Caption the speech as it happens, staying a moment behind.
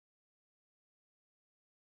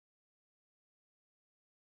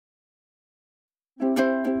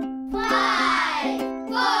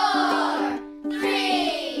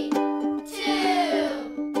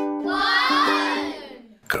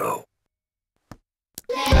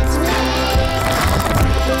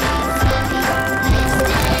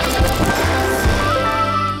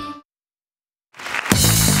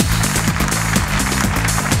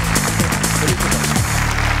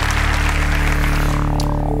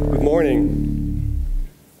morning.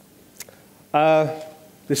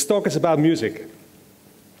 This talk is about music.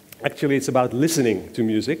 Actually, it's about listening to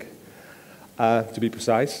music, to be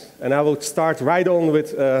precise. And I will start right on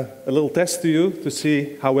with a little test to you to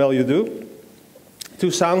see how well you do. Two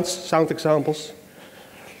sound examples.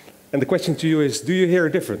 And the question to you is, do you hear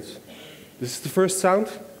a difference? This is the first sound.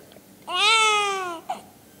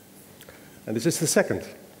 And this is the second.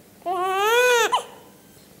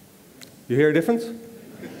 You hear a difference?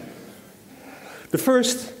 The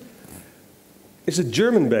first is a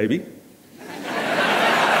German baby.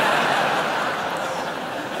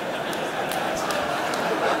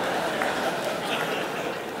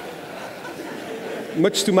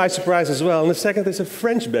 Much to my surprise as well. And the second is a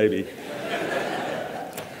French baby.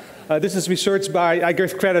 This is research by, I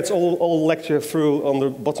give credits all lecture through on the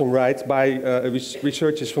bottom right, by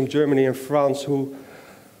researchers from Germany and France who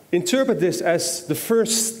interpret this as the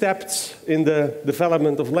first steps in the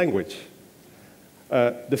development of language.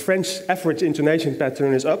 The French average intonation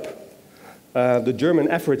pattern is up. The German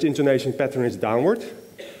average intonation pattern is downward.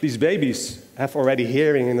 These babies have already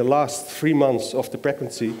hearing in the last 3 months of the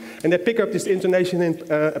pregnancy, and they pick up these intonation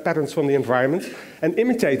patterns from the environment and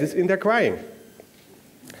imitate it in their crying.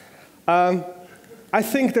 I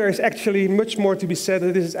think there is actually much more to be said,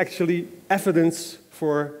 that this is actually evidence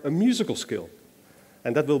for a musical skill.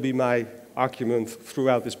 And that will be my argument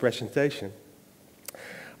throughout this presentation.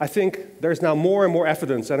 I think there is now more and more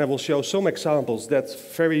evidence, and I will show some examples, that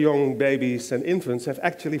very young babies and infants have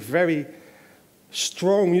actually very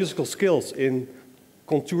strong musical skills in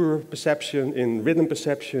contour perception, in rhythm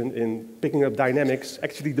perception, in picking up dynamics,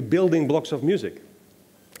 actually the building blocks of music.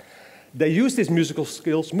 They use these musical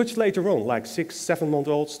skills much later on, like 6,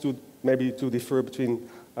 7-month-olds, to maybe to differ between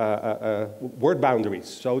word boundaries.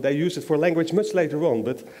 So they use it for language much later on,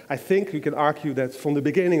 but I think we can argue that from the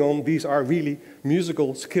beginning on, these are really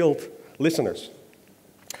musical, skilled listeners.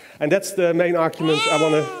 And that's the main argument I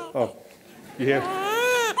want to... Oh, you hear?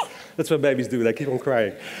 That's what babies do, they keep on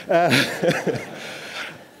crying.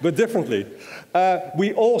 But differently.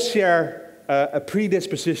 We all share a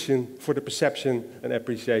predisposition for the perception and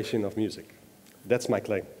appreciation of music. That's my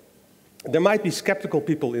claim. There might be skeptical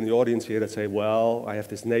people in the audience here that say, well, I have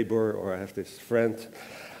this neighbor or I have this friend.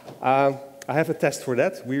 I have a test for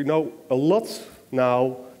that. We know a lot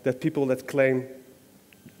now that people that claim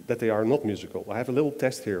that they are not musical. I have a little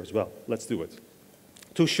test here as well. Let's do it.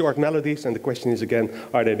 2 short melodies, and the question is again,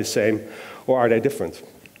 are they the same or are they different?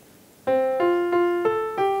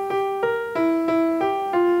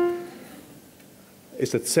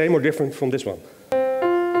 Is it same or different from this one?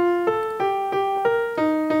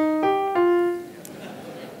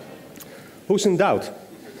 Who's in doubt?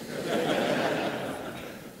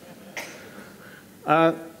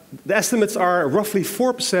 The estimates are roughly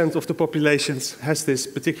 4% of the population has this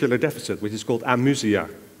particular deficit, which is called amusia,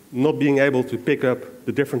 not being able to pick up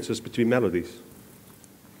the differences between melodies.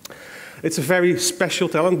 It's a very special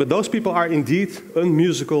talent, but those people are indeed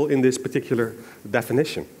unmusical in this particular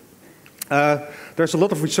definition. There's a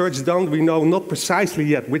lot of research done. We know not precisely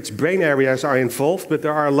yet which brain areas are involved, but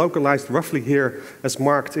there are localized roughly here as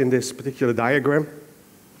marked in this particular diagram,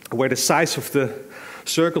 where the size of the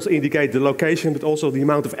circles indicate the location, but also the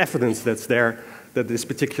amount of evidence that's there that this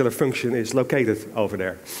particular function is located over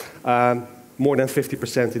there. More than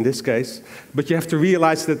 50% in this case. But you have to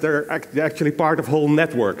realize that they're actually part of whole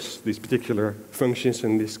networks, these particular functions,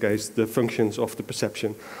 in this case, the functions of the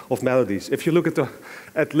perception of melodies. If you look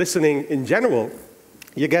at listening in general,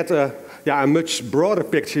 you get a much broader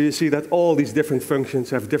picture. You see that all these different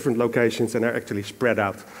functions have different locations and are actually spread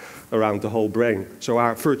out around the whole brain. So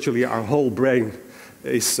virtually our whole brain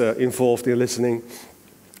is involved in listening,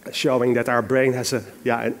 showing that our brain has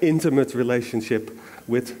an intimate relationship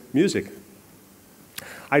with music.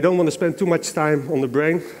 I don't want to spend too much time on the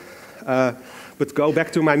brain, but go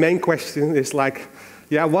back to my main question is like,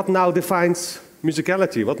 what now defines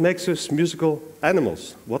musicality? What makes us musical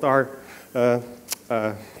animals? What are the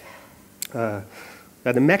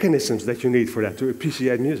mechanisms that you need for that, to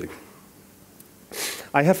appreciate music?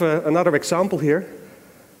 I have another example here,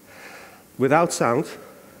 without sound.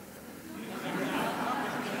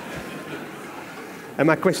 And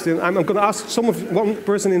my question, I'm going to ask one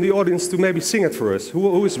person in the audience to maybe sing it for us.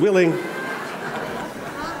 Who is willing?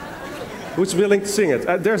 Who's willing to sing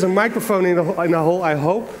it? There's a microphone in the hall, I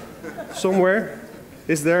hope, somewhere.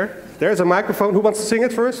 Is there? There's a microphone. Who wants to sing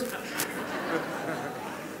it first?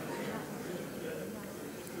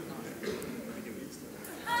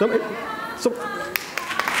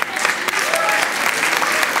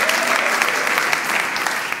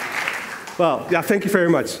 Well, thank you very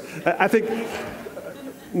much. I think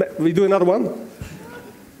we do another one.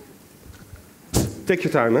 Take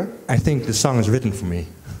your time, huh? I think the song is written for me.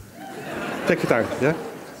 Take your time, yeah?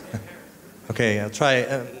 Okay, I'll try.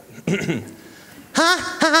 Ha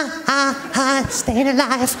ha ha ha, staying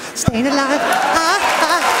alive, staying alive. Ha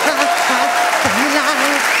ha ha ha, staying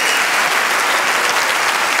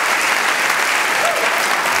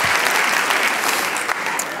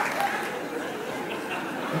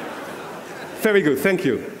alive. Very good, thank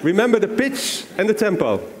you. Remember the pitch and the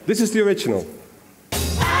tempo. This is the original.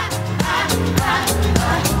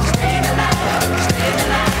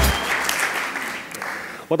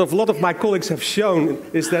 What a lot of my colleagues have shown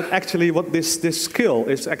is that actually what this skill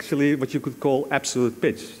is actually what you could call absolute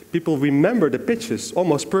pitch. People remember the pitches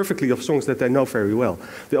almost perfectly of songs that they know very well.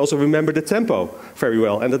 They also remember the tempo very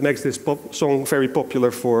well, and that makes this song very popular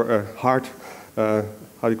for heart, how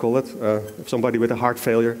do you call it? Somebody with a heart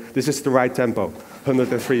failure. This is the right tempo,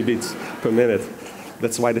 103 beats per minute.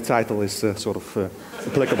 That's why the title is sort of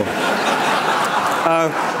applicable.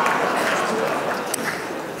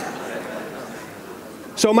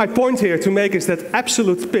 So my point here to make is that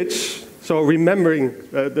absolute pitch, so remembering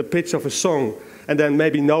the pitch of a song and then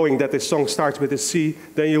maybe knowing that this song starts with a C,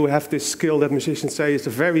 then you have this skill that musicians say is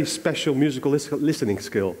a very special musical listening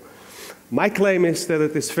skill. My claim is that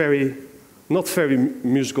it is not very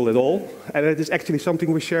musical at all, and it is actually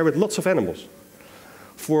something we share with lots of animals.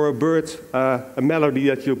 For a bird, a melody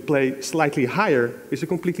that you play slightly higher is a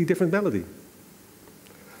completely different melody.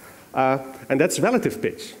 And that's relative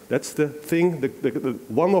pitch. That's the thing,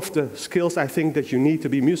 one of the skills I think that you need to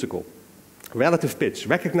be musical. Relative pitch,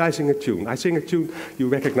 recognizing a tune. I sing a tune, you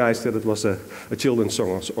recognize that it was a children's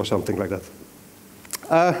song or something like that.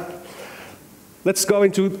 Let's go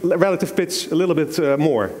into relative pitch a little bit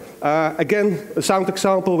more. Again, a sound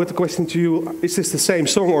example with a question to you, is this the same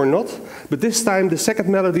song or not? But this time the second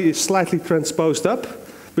melody is slightly transposed up,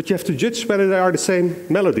 but you have to judge whether they are the same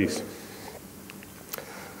melodies.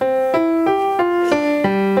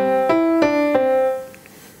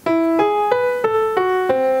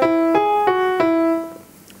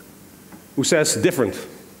 Who says different?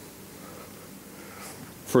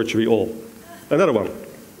 Virtually all. Another one.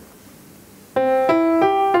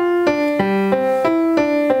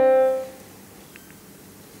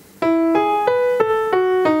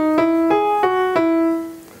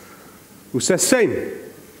 Who says same?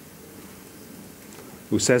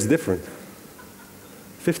 Who says different?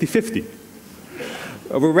 50-50.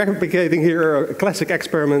 We're replicating here a classic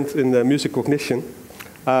experiment in music cognition.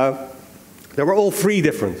 They were all three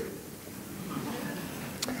different.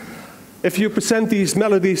 If you present these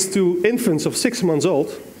melodies to infants of 6 months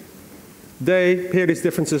old, they hear these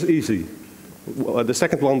differences easy. The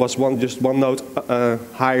second one was just one note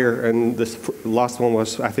higher, and the last one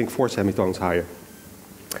was, I think, 4 semitones higher.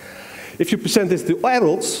 If you present this to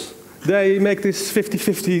adults, they make this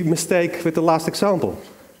 50-50 mistake with the last example.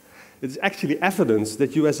 It's actually evidence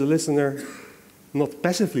that you as a listener, not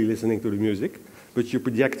passively listening to the music, but you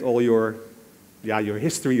project all your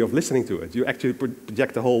history of listening to it. You actually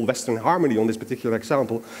project the whole Western harmony on this particular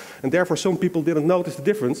example, and therefore some people didn't notice the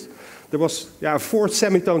difference. There was 4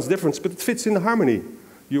 semitones difference, but it fits in the harmony.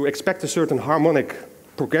 You expect a certain harmonic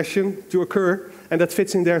progression to occur, and that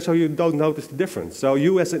fits in there so you don't notice the difference. So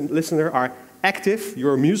you as a listener are active,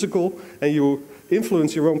 you're musical, and you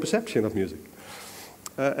influence your own perception of music.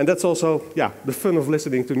 And that's also the fun of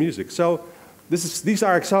listening to music. So these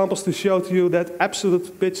are examples to show to you that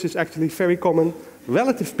absolute pitch is actually very common.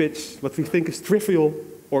 Relative pitch, what we think is trivial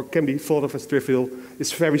or can be thought of as trivial,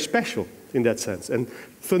 is very special in that sense and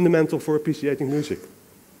fundamental for appreciating music.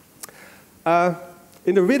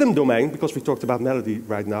 In the rhythm domain, because we talked about melody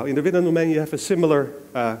right now, in the rhythm domain you have a similar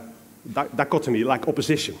dichotomy, like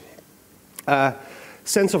opposition.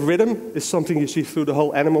 Sense of rhythm is something you see through the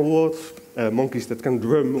whole animal world, monkeys that can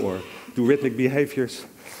drum or do rhythmic behaviors.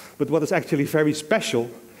 But what is actually very special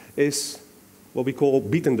is what we call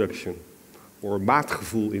beat induction, or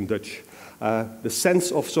maatgevoel in Dutch. The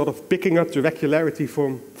sense of sort of picking up the regularity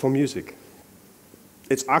from music.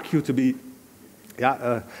 It's argued to be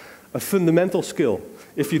a fundamental skill.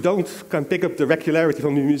 If you can pick up the regularity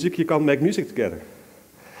from the music, you can't make music together.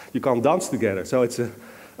 You can't dance together. So it's a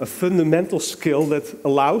fundamental skill that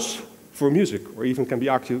allows for music, or even can be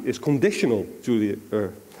argued is conditional to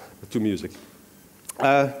music.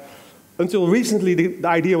 Until recently, the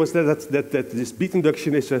idea was that this beat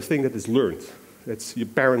induction is a thing that is learned. It's your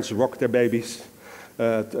parents rock their babies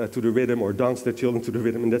to the rhythm or dance their children to the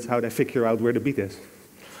rhythm, and that's how they figure out where the beat is.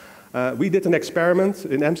 We did an experiment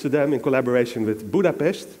in Amsterdam in collaboration with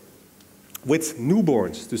Budapest with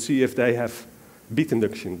newborns to see if they have beat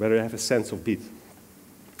induction, whether they have a sense of beat.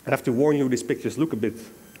 I have to warn you, these pictures look a bit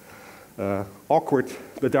awkward,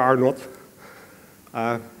 but they are not.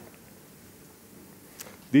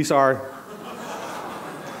 These are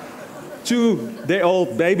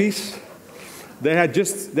 2-day-old babies. They have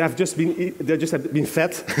just been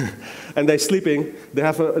fed, and they're sleeping. They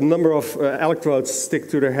have a number of electrodes stick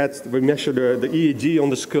to their heads. We measure the EEG on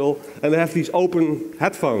the skull, and they have these open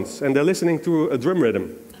headphones, and they're listening to a drum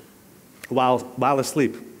rhythm while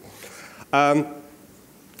asleep. And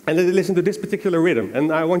they listen to this particular rhythm,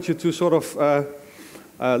 and I want you to sort of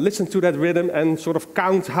listen to that rhythm and sort of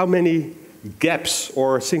count how many gaps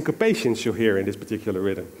or syncopations you hear in this particular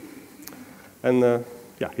rhythm. And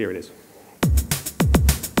yeah, here it is.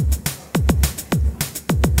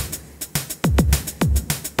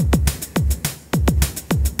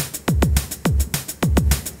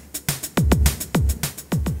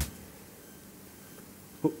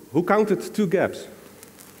 Who counted 2 gaps?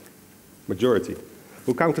 Majority.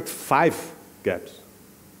 Who counted 5 gaps?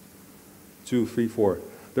 2, 3, 4.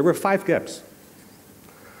 There were 5 gaps.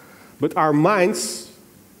 But our minds,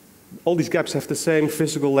 all these gaps have the same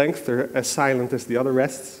physical length. They're as silent as the other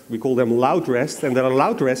rests. We call them loud rests, and there are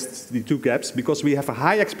loud rests, the 2 gaps, because we have a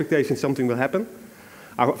high expectation something will happen.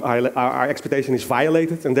 Our expectation is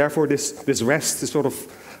violated, and therefore this rest is sort of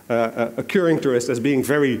occurring to us as being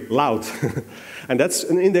very loud. And that's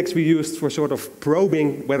an index we used for sort of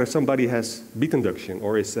probing whether somebody has beat induction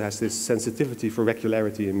or has this sensitivity for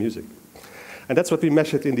regularity in music. And that's what we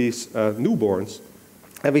measured in these newborns.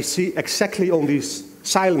 And we see exactly on these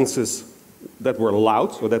silences that were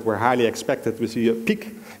loud or that were highly expected, we see a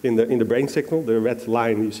peak in the brain signal. The red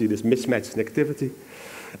line, you see this mismatch in activity.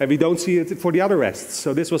 And we don't see it for the other rests.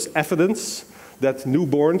 So this was evidence that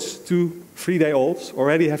newborns to 3-day-olds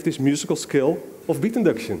already have this musical skill of beat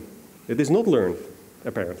induction. It is not learned,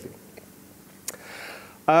 apparently.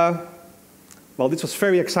 Well, this was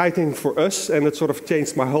very exciting for us, and it sort of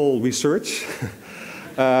changed my whole research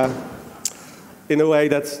in a way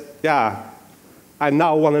that, yeah, I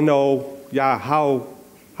now want to know, yeah,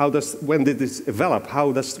 when did this develop?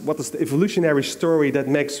 What is the evolutionary story that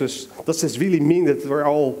makes us? Does this really mean that we're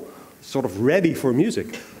all sort of ready for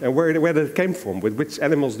music? And where did it came from? With which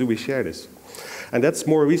animals do we share this? And that's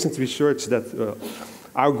more recent research that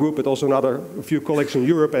our group, but also a few colleagues in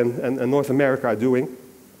Europe and North America are doing.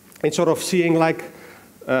 And sort of seeing, like,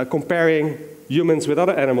 comparing humans with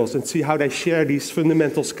other animals and see how they share these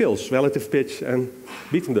fundamental skills, relative pitch and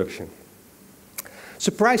beat induction.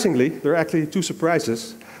 Surprisingly, there are actually 2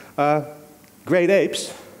 surprises. Great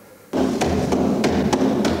apes,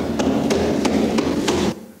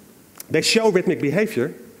 they show rhythmic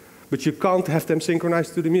behavior, but you can't have them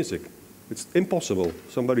synchronized to the music. It's impossible.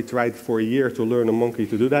 Somebody tried for a year to learn a monkey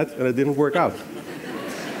to do that, and it didn't work out.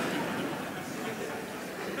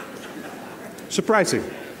 Surprising.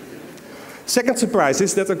 Second surprise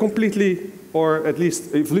is that a completely, or at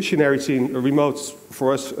least evolutionary scene,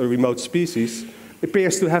 for us, a remote species,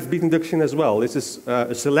 appears to have beat induction as well. This is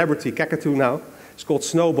a celebrity cockatoo now. It's called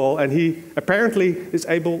Snowball, and he apparently is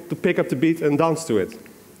able to pick up the beat and dance to it.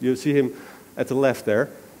 You see him at the left there.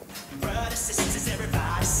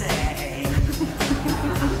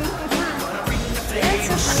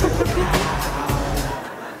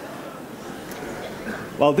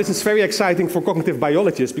 Well, this is very exciting for cognitive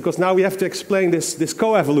biologists, because now we have to explain this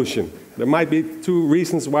co-evolution. There might be 2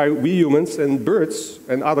 reasons why we humans and birds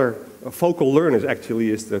and other focal learners,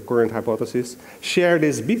 actually is the current hypothesis, share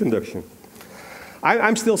this beat induction.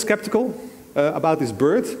 I'm still skeptical about this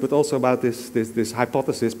bird, but also about this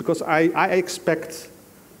hypothesis, because I expect,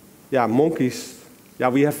 monkeys,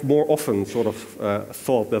 we have more often sort of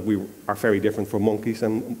thought that we are very different from monkeys,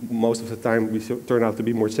 and most of the time we turn out to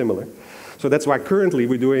be more similar. So that's why currently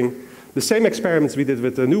we're doing the same experiments we did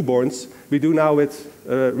with the newborns, we do now with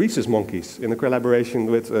rhesus monkeys in a collaboration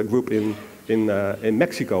with a group in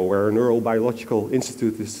Mexico, where a neurobiological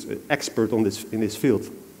institute is expert on in this field.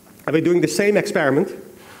 And we're doing the same experiment,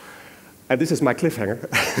 and this is my cliffhanger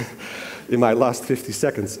in my last 50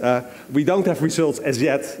 seconds. We don't have results as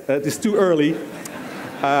yet. It is too early.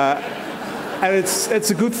 And it's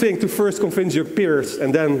a good thing to first convince your peers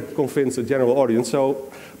and then convince the general audience.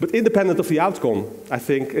 But independent of the outcome, I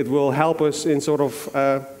think it will help us in sort of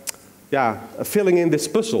filling in this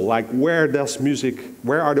puzzle. Like, where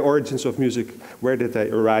are the origins of music? Where did they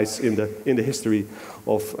arise in the history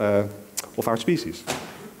of our species?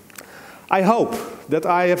 I hope that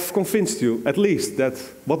I have convinced you, at least, that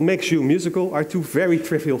what makes you musical are 2 very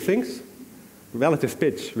trivial things: relative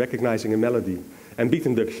pitch, recognizing a melody, and beat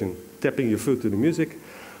induction, tapping your foot to the music.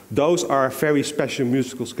 Those are very special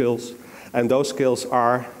musical skills, and those skills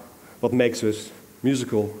are what makes us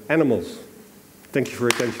musical animals. Thank you for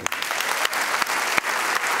your attention.